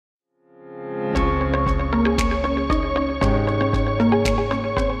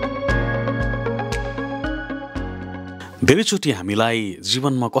धेरैचोटि हामीलाई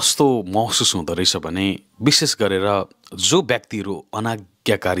जीवनमा कस्तो महसुस हुँदो रहेछ भने विशेष गरेर जो व्यक्तिहरू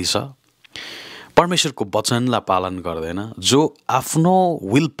अनाज्ञाकारी छ, परमेश्वरको वचनलाई पालन गर्दैन, जो आफ्नो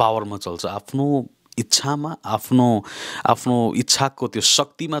विल पावरमा चल्छ, आफ्नो इच्छामा, आफ्नो इच्छाको त्यो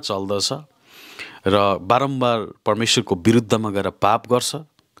शक्तिमा चल्दछ र बारम्बार परमेश्वरको विरुद्धमा गएर पाप गर्छ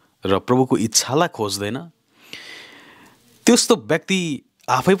र प्रभुको इच्छालाई खोज्दैन, त्यस्तो व्यक्ति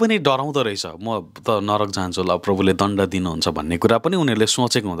आफै पनि डराउँदो रहेछ। म त नरक जान्छु, ल प्रभुले दण्ड दिनुहुन्छ भन्ने कुरा पनि उनीहरूले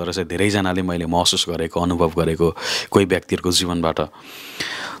सोचेको हुँदो रहेछ। धेरैजनाले मैले महसुस गरेको, अनुभव गरेको कोही व्यक्तिहरूको जीवनबाट।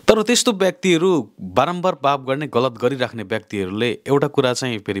 तर त्यस्तो व्यक्तिहरू, बारम्बार पाप गर्ने, गलत गरिराख्ने व्यक्तिहरूले एउटा कुरा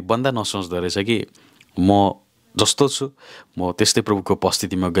चाहिँ फेरि बन्दा नसोच्दो रहेछ कि म जस्तो छु, म त्यस्तै प्रभुको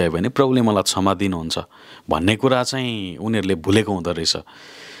उपस्थितिमा गएँ भने प्रभुले मलाई क्षमा दिनुहुन्छ भन्ने कुरा चाहिँ उनीहरूले भुलेको हुँदो रहेछ।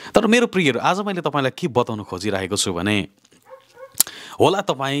 तर मेरो प्रियहरू, आज मैले तपाईँलाई के बताउन खोजिरहेको छु भने होला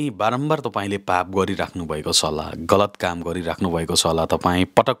बारम्बार तपाईँले पाप गरिराख्नु भएको छ होला, गलत काम गरिराख्नु भएको छ होला, तपाईँ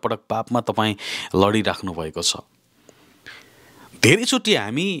पटक पटक पापमा तपाईँ लडिराख्नु भएको छ। धेरैचोटि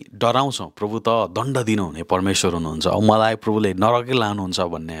हामी डराउँछौँ, प्रभु त दण्ड दिनुहुने परमेश्वर हुनुहुन्छ, अब मलाई प्रभुले नरकै लानुहुन्छ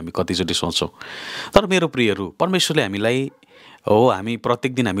भन्ने हामी कतिचोटि सोच्छौँ। तर मेरो प्रियहरू, परमेश्वरले हामीलाई, हामी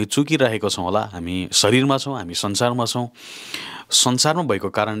प्रत्येक दिन हामी चुकिरहेको छौँ होला, हामी शरीरमा छौँ, हामी संसारमा छौँ, संसारमा भएको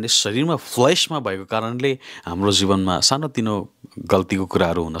कारणले, शरीरमा फ्लेसमा भएको कारणले हाम्रो जीवनमा सानोतिनो गल्तीको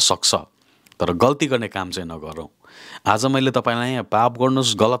कुराहरू हुन सक्छ। तर गल्ती गर्ने काम चाहिँ नगरौँ। आज मैले तपाईँलाई यहाँ पाप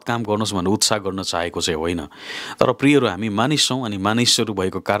गर्नुहोस्, गलत काम गर्नुहोस् भनेर उत्साह गर्न चाहेको चाहिँ होइन। तर प्रियहरू, हामी मानिस छौँ अनि मानिसहरू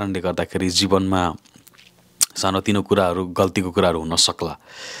भएको कारणले गर्दाखेरि जीवनमा सानोतिनो कुराहरू, गल्तीको कुराहरू हुन सक्ला।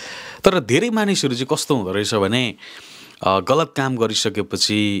 तर धेरै मानिसहरू चाहिँ कस्तो हुँदो रहेछ भने गलत काम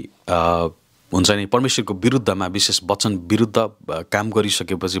गरिसकेपछि हुन्छ नि, परमेश्वरको विरुद्धमा, विशेष वचन विरुद्ध काम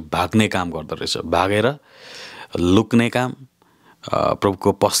गरिसकेपछि भाग्ने काम गर्दो रहेछ, भागेर लुक्ने काम, प्रभुको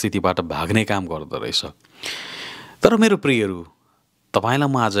उपस्थितिबाट भाग्ने काम गर्दो रहेछ। तर मेरो प्रियहरू, तपाईँलाई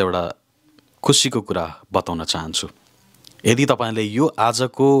म आज एउटा खुसीको कुरा बताउन चाहन्छु। यदि तपाईँले यो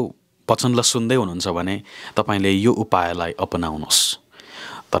आजको वचनलाई सुन्दै हुनुहुन्छ भने तपाईँले यो उपायलाई अपनाउनुहोस्।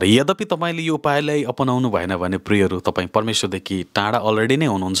 तर यद्यपि तपाईँले यो उपायलाई अपनाउनु भएन भने प्रियहरू, तपाईँ परमेश्वरदेखि टाढा अलरेडी नै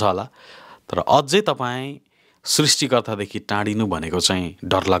हुनुहुन्छ होला। तर अझै तपाईँ सृष्टिकर्तादेखि टाढिनु भनेको चाहिँ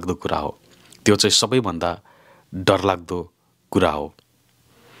डरलाग्दो कुरा हो। त्यो चाहिँ सबैभन्दा डरलाग्दो कुरा हो।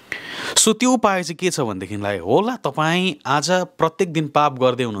 सो त्यो उपाय चाहिँ के छ भनेदेखिलाई, होला तपाईँ आज प्रत्येक दिन पाप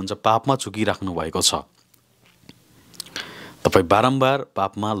गर्दै हुनुहुन्छ, पापमा चुकिराख्नु भएको छ, तपाईँ बारम्बार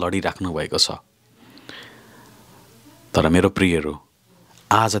पापमा लडिराख्नु भएको छ। तर मेरो प्रियहरू,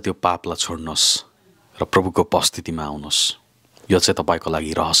 आज त्यो पापलाई छोड्नुहोस् र प्रभुको उपस्थितिमा आउनुहोस्। यो चाहिँ तपाईँको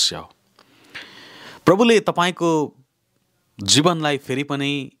लागि रहस्य हो। प्रभुले तपाईँको जीवनलाई फेरि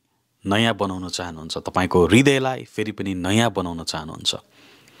पनि नयाँ बनाउन चाहनुहुन्छ, तपाईँको हृदयलाई फेरि पनि नयाँ बनाउन चाहनुहुन्छ।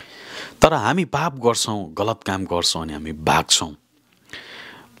 तर हामी पाप गर्छौँ, गलत काम गर्छौँ अनि हामी भाग्छौँ,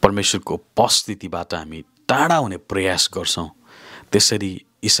 परमेश्वरको उपस्थितिबाट हामी टाढा हुने प्रयास गर्छौँ। त्यसरी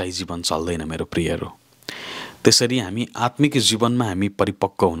इसाई जीवन चल्दैन मेरो प्रियहरू। त्यसरी हामी आत्मिक जीवनमा हामी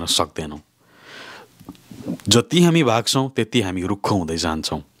परिपक्व हुन सक्दैनौँ। जति हामी भाग्छौँ त्यति हामी रुक्ख हुँदै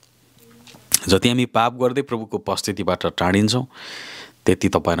जान्छौँ। जति हामी पाप गर्दै प्रभुको उपस्थितिबाट टाढिन्छौँ त्यति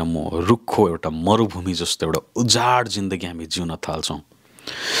तपाईँ र म रुखो एउटा मरुभूमि जस्तो एउटा उजाड जिन्दगी हामी जिउन थाल्छौँ।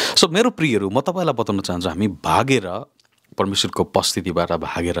 सो मेरो प्रियहरू, म तपाईँलाई बताउन चाहन्छु, हामी भागेर, परमेश्वरको उपस्थितिबाट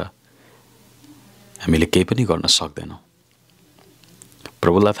भागेर हामीले केही पनि गर्न सक्दैनौँ।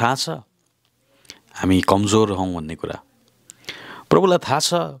 प्रभुलाई थाहा छ हामी कमजोर हौँ भन्ने कुरा। प्रभुलाई थाहा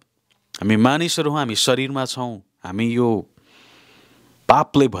छ हामी मानिसहरू हौँ, हामी शरीरमा छौँ, हामी यो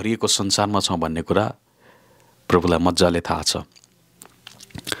पापले भरिएको संसारमा छौँ भन्ने कुरा प्रभुलाई मजाले थाहा छ।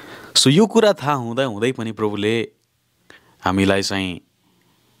 सो यो कुरा थाहा हुँदै हुँदै पनि प्रभुले हामीलाई चाहिँ,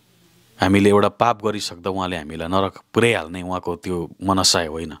 हामीले एउटा पाप गरिसक्दा उहाँले हामीलाई नरक पुर्याइहाल्ने उहाँको त्यो मनसाय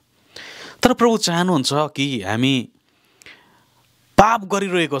होइन। तर प्रभु चाहनुहुन्छ कि हामी पाप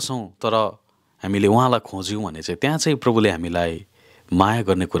गरिरहेको छौँ तर हामीले उहाँलाई खोज्यौँ भने चाहिँ त्यहाँ चाहिँ प्रभुले हामीलाई माया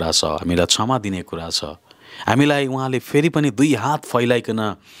गर्ने कुरा छ, हामीलाई क्षमा दिने कुरा छ, हामीलाई उहाँले फेरि पनि दुई हात फैलाइकन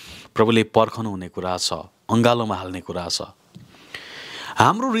प्रभुले पर्खनु हुने कुरा छ, अँगालोमा हाल्ने कुरा छ।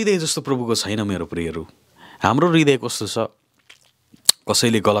 हाम्रो हृदय जस्तो प्रभुको छैन मेरो प्रियहरू। हाम्रो हृदय कस्तो छ,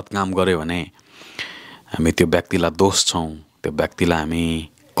 कसैले गलत काम गर्यो भने हामी त्यो व्यक्तिलाई दोष्छौँ, त्यो व्यक्तिलाई हामी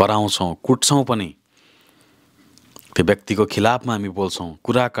कराउँछौँ, कुट्छौँ पनि, त्यो व्यक्तिको खिलाफमा हामी बोल्छौँ,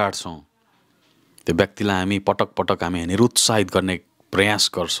 कुरा काट्छौँ, त्यो व्यक्तिलाई हामी पटक पटक हामी निरुत्साहित गर्ने प्रयास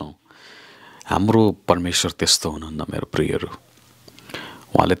गर्छौँ। हाम्रो परमेश्वर त्यस्तो हुनुहुन्न मेरो प्रियहरू।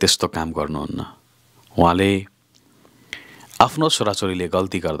 उहाँले त्यस्तो काम गर्नुहुन्न। उहाँले आफ्नो छोराछोरीले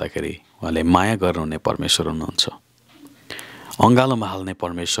गल्ती गर्दाखेरि उहाँले माया गर्नुहुने परमेश्वर हुनुहुन्छ, अँगालोमा हाल्ने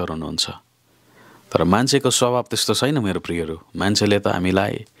परमेश्वर हुनुहुन्छ। तर मान्छेको स्वभाव त्यस्तो छैन मेरो प्रियहरू। मान्छेले त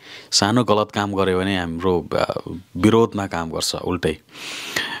हामीलाई सानो गलत काम गर्यो भने हाम्रो विरोधमा काम गर्छ। उल्टै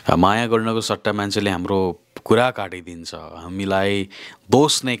माया गर्नको सट्टा मान्छेले हाम्रो कुरा काटिदिन्छ, हामीलाई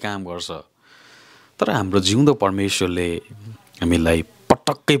दोष नै काम गर्छ। तर हाम्रो जिउँदो परमेश्वरले हामीलाई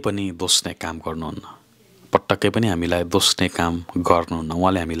पटक्कै पनि दोष्ने काम गर्नुहुन्न, पटक्कै पनि हामीलाई दोष्ने काम गर्नुहुन्न।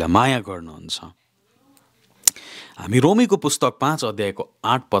 उहाँले हामीलाई माया गर्नुहुन्छ। हामी रोमीको पुस्तक 5 अध्यायको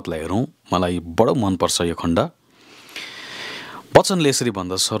 8 पदलाई हेरौँ। मलाई बडो मनपर्छ यो खण्ड। वचनले यसरी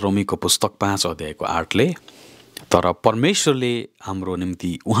भन्दछ, रोमीको पुस्तक 5 अध्यायको 8ले, तर परमेश्वरले हाम्रो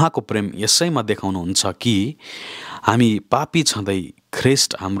निम्ति उहाँको प्रेम यसैमा देखाउनुहुन्छ कि हामी पापी छँदै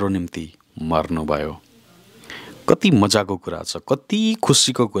ख्रीष्ट हाम्रो निम्ति मर्नुभयो। कति मजाको कुरा छ, कति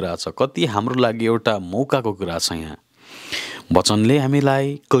खुसीको कुरा छ, कति हाम्रो लागि एउटा मौकाको कुरा छ। यहाँ वचनले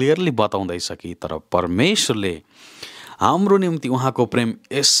हामीलाई क्लियरली बताउँदैछ कि तर परमेश्वरले हाम्रो निम्ति उहाँको प्रेम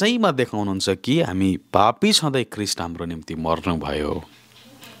यसैमा देखाउनुहुन्छ कि हामी पापी छँदै ख्रीष्ट हाम्रो निम्ति मर्नुभयो।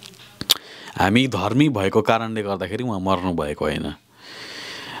 हामी धर्मी भएको कारणले गर्दाखेरि उहाँ मर्नु भएको होइन।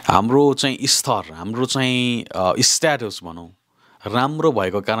 हाम्रो चाहिँ स्तर, हाम्रो चाहिँ स्ट्याटस भनौँ राम्रो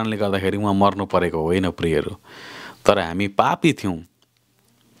भएको कारणले गर्दाखेरि उहाँ मर्नु परेको होइन प्रियहरू। तर हामी पापी थियौँ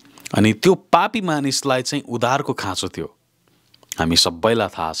अनि त्यो पापी मानिसलाई चाहिँ उद्धारको खाँचो थियो। हामी सबैलाई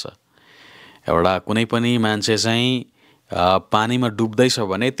थाहा छ, एउटा कुनै पनि मान्छे चाहिँ पानीमा डुब्दैछ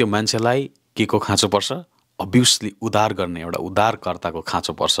भने त्यो मान्छेलाई के को खाँचो पर्छ? अभियसली उद्धार गर्ने एउटा उद्धारकर्ताको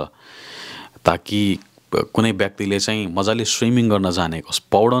खाँचो पर्छ, ताकि कुनै व्यक्तिले चाहिँ मजाले स्विमिङ गर्न जानेको होस्,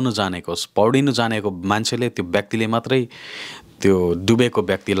 पौडनु जानेको होस्। पौडिनु जानेको मान्छेले, त्यो व्यक्तिले मात्रै त्यो डुबेको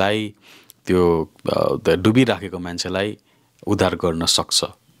व्यक्तिलाई, त्यो डुबिराखेको मान्छेलाई उद्धार गर्न सक्छ।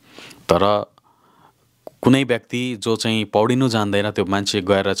 तर कुनै व्यक्ति जो चाहिँ पौडिनु जान्दैन, त्यो मान्छे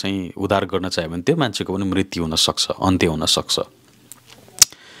गएर चाहिँ उद्धार गर्न चाह्यो भने त्यो मान्छेको पनि मृत्यु हुन सक्छ, अन्त्य हुन सक्छ।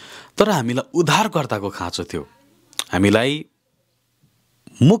 तर हामीलाई उद्धारकर्ताको खाँचो थियो, हामीलाई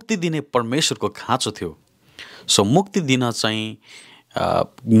मुक्ति दिने परमेश्वरको खाँचो थियो। सो मुक्ति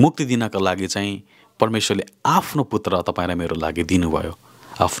दिनको लागि चाहिँ परमेश्वरले आफ्नो पुत्र तपाईँ र मेरो लागि दिनुभयो,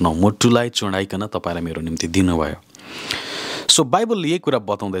 आफ्नो मुटुलाई चुडाइकन तपाईँ र मेरो निम्ति दिनुभयो। सो बाइबलले यही कुरा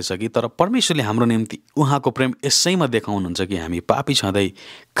बताउँदैछ कि तर परमेश्वरले हाम्रो निम्ति उहाँको प्रेम यसैमा देखाउनुहुन्छ कि हामी पापी छँदै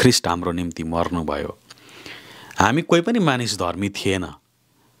ख्रीष्ट हाम्रो निम्ति मर्नुभयो। हामी कोही पनि मानिस धर्मी थिएन,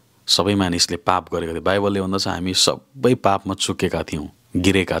 सबै मानिसले पाप गरेको थियो। बाइबलले भन्दछ हामी सबै पापमा चुकेका थियौँ,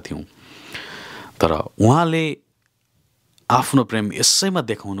 गिरेका थियौँ। तर उहाँले आफ्नो प्रेम यसैमा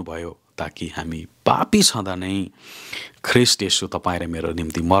देखाउनु भयो ताकि हामी पापी छँदा नै ख्रीष्ट येशू तपाईँ र मेरो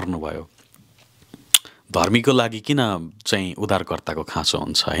निम्ति मर्नुभयो। धर्मीको लागि किन चाहिँ उद्धारकर्ताको खाँचो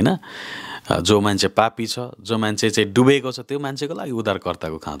हुन्छ, होइन? जो मान्छे पापी छ, जो मान्छे चाहिँ डुबेको छ, त्यो मान्छेको लागि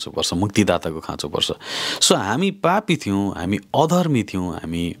उद्धारकर्ताको खाँचो पर्छ, मुक्तिदाताको खाँचो पर्छ। सो हामी पापी थियौँ, हामी अधर्मी थियौँ,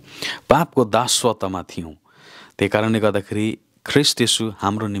 हामी पापको दासत्वमा थियौँ। त्यही कारणले गर्दाखेरि ख्रीष्ट येशू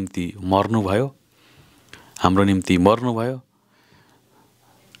हाम्रो निम्ति मर्नुभयो, हाम्रो निम्ति मर्नुभयो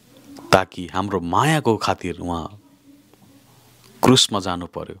ताकि हाम्रो मायाको खातिर उहाँ क्रुसमा जानु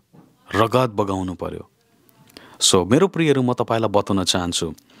पर्यो, रगत बगाउनु पर्यो। सो मेरो प्रियहरू, म तपाईँलाई बताउन चाहन्छु,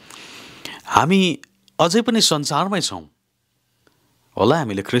 हामी अझै पनि संसारमै छौँ होला,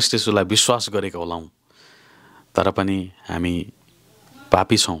 हामीले ख्रीष्ट येशूलाई विश्वास गरेको होलाौँ, तर पनि हामी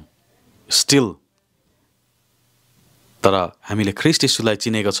पापी छौँ स्टिल। तर हामीले ख्रीष्ट येशूलाई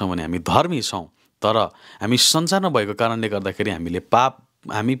चिनेको छौँ भने हामी धर्मी छौँ। तर हामी संसारमा भएको कारणले गर्दाखेरि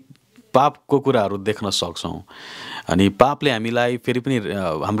हामी पापको कुराहरू देख्न सक्छौँ अनि पापले हामीलाई फेरि पनि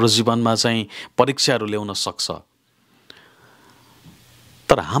हाम्रो जीवनमा चाहिँ परीक्षाहरू ल्याउन सक्छ।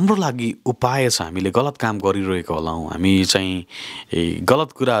 तर हाम्रो लागि उपाय छ। हामीले गलत काम गरिरहेको होलाौँ, हामी चाहिँ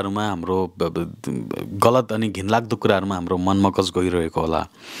गलत कुराहरूमा, हाम्रो गलत अनि घिनलाग्दो कुराहरूमा हाम्रो मनमगज गइरहेको होला।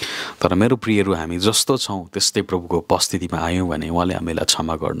 तर मेरो प्रियहरू, हामी जस्तो छौँ त्यस्तै प्रभुको उपस्थितिमा आयौँ भने उहाँले हामीलाई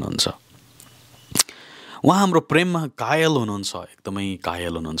क्षमा गर्नुहुन्छ। उहाँ हाम्रो प्रेममा कायल हुनुहुन्छ, एकदमै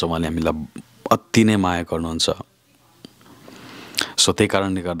कायल हुनुहुन्छ। उहाँले हामीलाई अति नै माया गर्नुहुन्छ। सो त्यही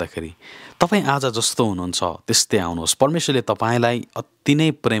कारणले गर्दाखेरि तपाईँ आज जस्तो हुनुहुन्छ त्यस्तै आउनुहोस्। परमेश्वरले तपाईँलाई अति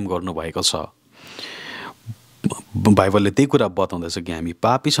नै प्रेम गर्नुभएको छ। बाइबलले त्यही कुरा बताउँदैछ कि हामी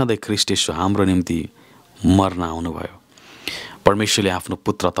पापी छँदै ख्रीष्ट येशू हाम्रो निम्ति मर्न आउनुभयो। परमेश्वरले आफ्नो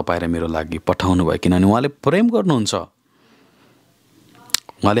पुत्र तपाईँ र मेरो लागि पठाउनु भयो, किनभने उहाँले प्रेम गर्नुहुन्छ,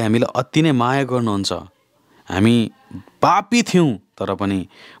 उहाँले हामीलाई अति नै माया गर्नुहुन्छ। हामी पापी थियौँ तर पनि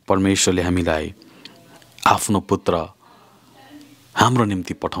परमेश्वरले हामीलाई आफ्नो पुत्र हाम्रो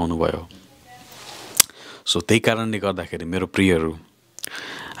निम्ति पठाउनु भयो। सो त्यही कारणले गर्दाखेरि मेरो प्रियहरू,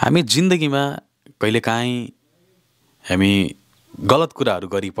 हामी जिन्दगीमा कहिलेकाहीँ हामी गलत कुराहरू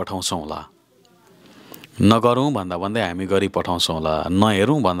गरी पठाउँछौँ होला, नगरौँ भन्दा भन्दै हामी गरी पठाउँछौँ होला,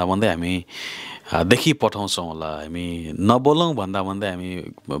 नहेरौँ भन्दा भन्दै हामी देखि पठाउँछौँ होला, हामी नबोलौँ भन्दा भन्दै हामी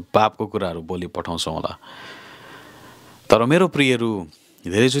पापको कुराहरू बोली पठाउँछौँ होला। तर मेरो प्रियहरू,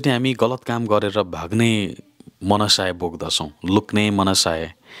 धेरैचोटि हामी गलत काम गरेर भाग्ने मनसाय बोक्दछौँ, लुक्ने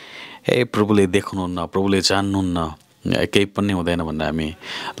मनसाय। प्रभुले देख्नुहुन्न, प्रभुले जान्नुहुन्न, केही पनि हुँदैन भनेर हामी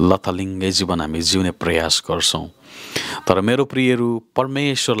लथालिङ्गै जीवन हामी जिउने प्रयास गर्छौँ। तर मेरो प्रियहरू,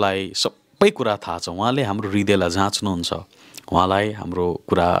 परमेश्वरलाई सबै कुरा थाहा छ। उहाँले हाम्रो हृदयलाई जाँच्नुहुन्छ, उहाँलाई हाम्रो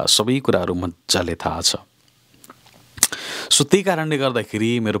कुरा सबै कुराहरू मजाले थाहा छ। सो त्यही कारणले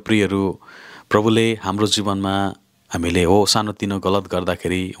गर्दाखेरि मेरो प्रियहरू, प्रभुले हाम्रो जीवनमा हामीले सानोतिनो गलत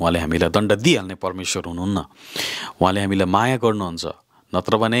गर्दाखेरि उहाँले हामीलाई दण्ड दिइहाल्ने परमेश्वर हुनुहुन्न। उहाँले हामीलाई माया गर्नुहुन्छ,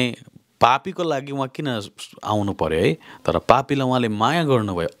 नत्र भने पापीको लागि उहाँ किन आउनु पर्यो है। तर पापीलाई उहाँले माया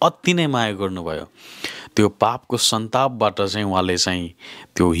गर्नुभयो, अति नै माया गर्नुभयो। त्यो पापको सन्तापबाट चाहिँ उहाँले चाहिँ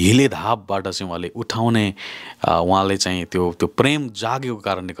त्यो हिले धापबाट चाहिँ उहाँले उठाउने, उहाँले चाहिँ त्यो प्रेम जागेको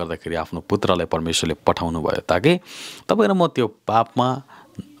कारणले गर्दाखेरि आफ्नो पुत्रलाई परमेश्वरले पठाउनु भयो, ताकि तपाईँ र म त्यो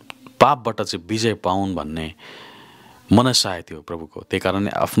पापबाट चाहिँ विजय पाउन् भन्ने मनसाय थियो प्रभुको। त्यही कारणले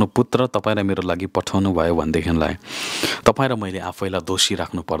आफ्नो पुत्र तपाईँ र मेरो लागि पठाउनु भयो भनेदेखिलाई तपाईँ र मैले आफैलाई दोषी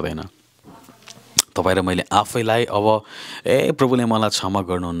राख्नु पर्दैन। तपाईँ र मैले आफैलाई अब प्रभुले मलाई क्षमा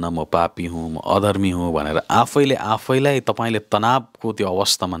गर्नुहुन्न, म पापी हुँ, म अधर्मी हुँ भनेर आफैलाई तपाईँले तनावको त्यो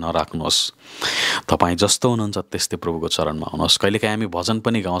अवस्थामा नराख्नुहोस्। तपाईँ जस्तो हुनुहुन्छ त्यस्तै प्रभुको चरणमा आउनुहोस्। कहिलेकाहीँ हामी भजन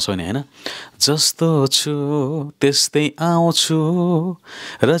पनि गाउँछौँ नि, होइन? जस्तो छु त्यस्तै आउँछु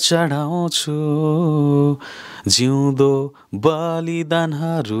र चढाउँछु जिउँदो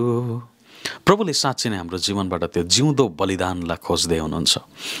बलिदानहरू। प्रभुले साँच्चै नै हाम्रो जीवनबाट त्यो जिउँदो बलिदानलाई खोज्दै हुनुहुन्छ।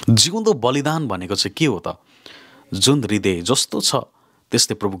 जिउँदो बलिदान भनेको चाहिँ के हो त? जुन हृदय जस्तो छ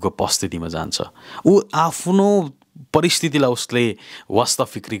त्यस्तै प्रभुको उपस्थितिमा जान्छ। ऊ आफ्नो परिस्थितिलाई उसले वास्ता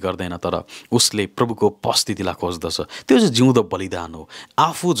फिक्री गर्दैन, तर उसले प्रभुको उपस्थितिलाई खोज्दछ। त्यो चाहिँ जिउँदो बलिदान हो।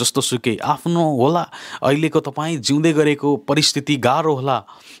 आफू जस्तो सुकै आफ्नो होला, अहिलेको तपाईँ जिउँदै गरेको परिस्थिति गाह्रो होला,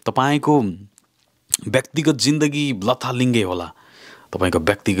 तपाईँको व्यक्तिगत जिन्दगी लथालिङ्गै होला, तपाईँको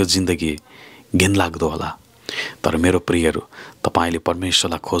व्यक्तिगत जिन्दगी घिनलाग्दो होला। तर मेरो प्रियहरू, तपाईँले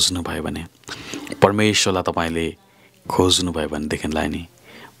परमेश्वरलाई खोज्नुभयो भने, परमेश्वरलाई तपाईँले खोज्नुभयो भनेदेखिलाई नि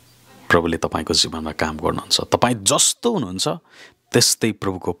प्रभुले तपाईँको जीवनमा काम गर्नुहुन्छ। तपाईँ जस्तो हुनुहुन्छ त्यस्तै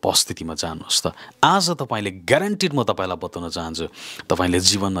प्रभुको उपस्थितिमा जानुहोस् त। आज तपाईँले ग्यारेन्टिड, म तपाईँलाई बताउन चाहन्छु, तपाईँले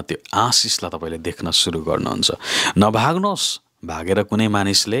जीवनमा त्यो आशिषलाई तपाईँले देख्न सुरु गर्नुहुन्छ। नभाग्नुहोस्, भागेर कुनै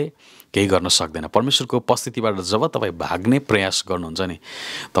मानिसले केही गर्न सक्दैन। परमेश्वरको उपस्थितिबाट जब तपाईँ भाग्ने प्रयास गर्नुहुन्छ नि,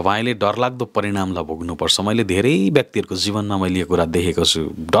 तपाईँले डरलाग्दो परिणामलाई भोग्नुपर्छ। मैले धेरै व्यक्तिहरूको जीवनमा मैले यो कुरा देखेको छु,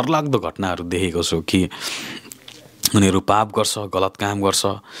 डरलाग्दो घटनाहरू देखेको छु कि उनीहरू पाप गर्छ, गलत काम गर्छ,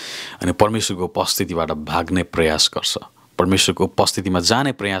 अनि परमेश्वरको उपस्थितिबाट भाग्ने प्रयास गर्छ, परमेश्वरको उपस्थितिमा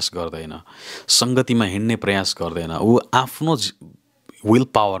जाने प्रयास गर्दैन, सङ्गतिमा हिँड्ने प्रयास गर्दैन। ऊ आफ्नो विल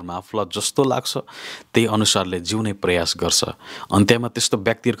पावरमा आफूलाई जस्तो लाग्छ त्यही अनुसारले जिउने प्रयास गर्छ। अन्त्यमा त्यस्तो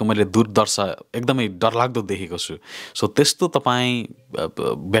व्यक्तिहरूको मैले दुर्दशा एकदमै डरलाग्दो देखेको छु। सो त्यस्तो तपाईँ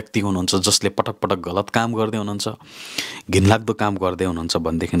व्यक्ति हुनुहुन्छ जसले पटक पटक गलत काम गर्दै हुनुहुन्छ, घिनलाग्दो काम गर्दै हुनुहुन्छ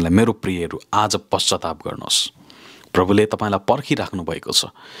भनेदेखिलाई मेरो प्रियहरू, आज पश्चाताप गर्नुहोस्। प्रभुले तपाईँलाई पर्खिराख्नु भएको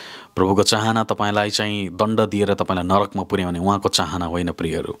छ। प्रभुको चाहना तपाईँलाई चाहिँ दण्ड दिएर तपाईँलाई नरकमा पुर्याउने उहाँको चाहना होइन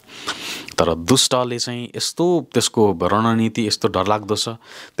प्रियहरू। तर दुष्टले चाहिँ यस्तो त्यसको रणनीति यस्तो डरलाग्दो छ,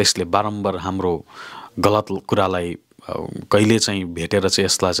 त्यसले बारम्बार हाम्रो गलत कुरालाई कहिले चाहिँ भेटेर चाहिँ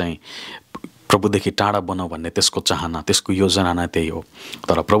यसलाई चाहिँ प्रभुदेखि टाढा बनाऊ भन्ने त्यसको चाहना, त्यसको योजना नै त्यही हो।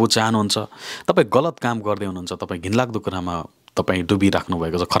 तर प्रभु चाहनुहुन्छ तपाईँ गलत काम गर्दै हुनुहुन्छ, तपाईँ घिनलाग्दो कुरामा तपाईँ डुबिराख्नु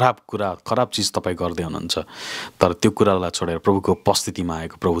भएको छ, खराब कुरा, खराब चिज तपाईँ गर्दै हुनुहुन्छ। तर त्यो कुरालाई छोडेर प्रभुको उपस्थितिमा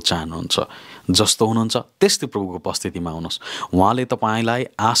आएको प्रभु चाहनुहुन्छ। जस्तो हुनुहुन्छ त्यस्तै प्रभुको उपस्थितिमा आउनुहोस्। उहाँले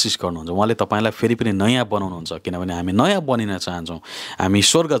तपाईँलाई आशिष गर्नुहुन्छ, उहाँले तपाईँलाई फेरि पनि नयाँ बनाउनुहुन्छ। किनभने हामी नयाँ बनिन चाहन्छौँ, हामी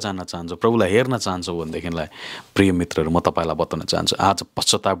स्वर्ग जान चाहन्छौँ, प्रभुलाई हेर्न चाहन्छौँ भनेदेखिलाई प्रिय मित्रहरू, म तपाईँलाई बताउन चाहन्छु, आज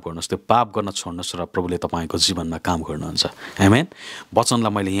पश्चाताप गर्नुहोस्, त्यो पाप गर्न छोड्नुहोस् र प्रभुले तपाईँको जीवनमा काम गर्नुहुन्छ। आमेन।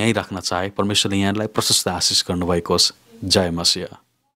 वचनलाई मैले यहीँ राख्न चाहेँ। परमेश्वरले यहाँलाई प्रशस्त आशिष गर्नुभएको होस्। जय मसीह।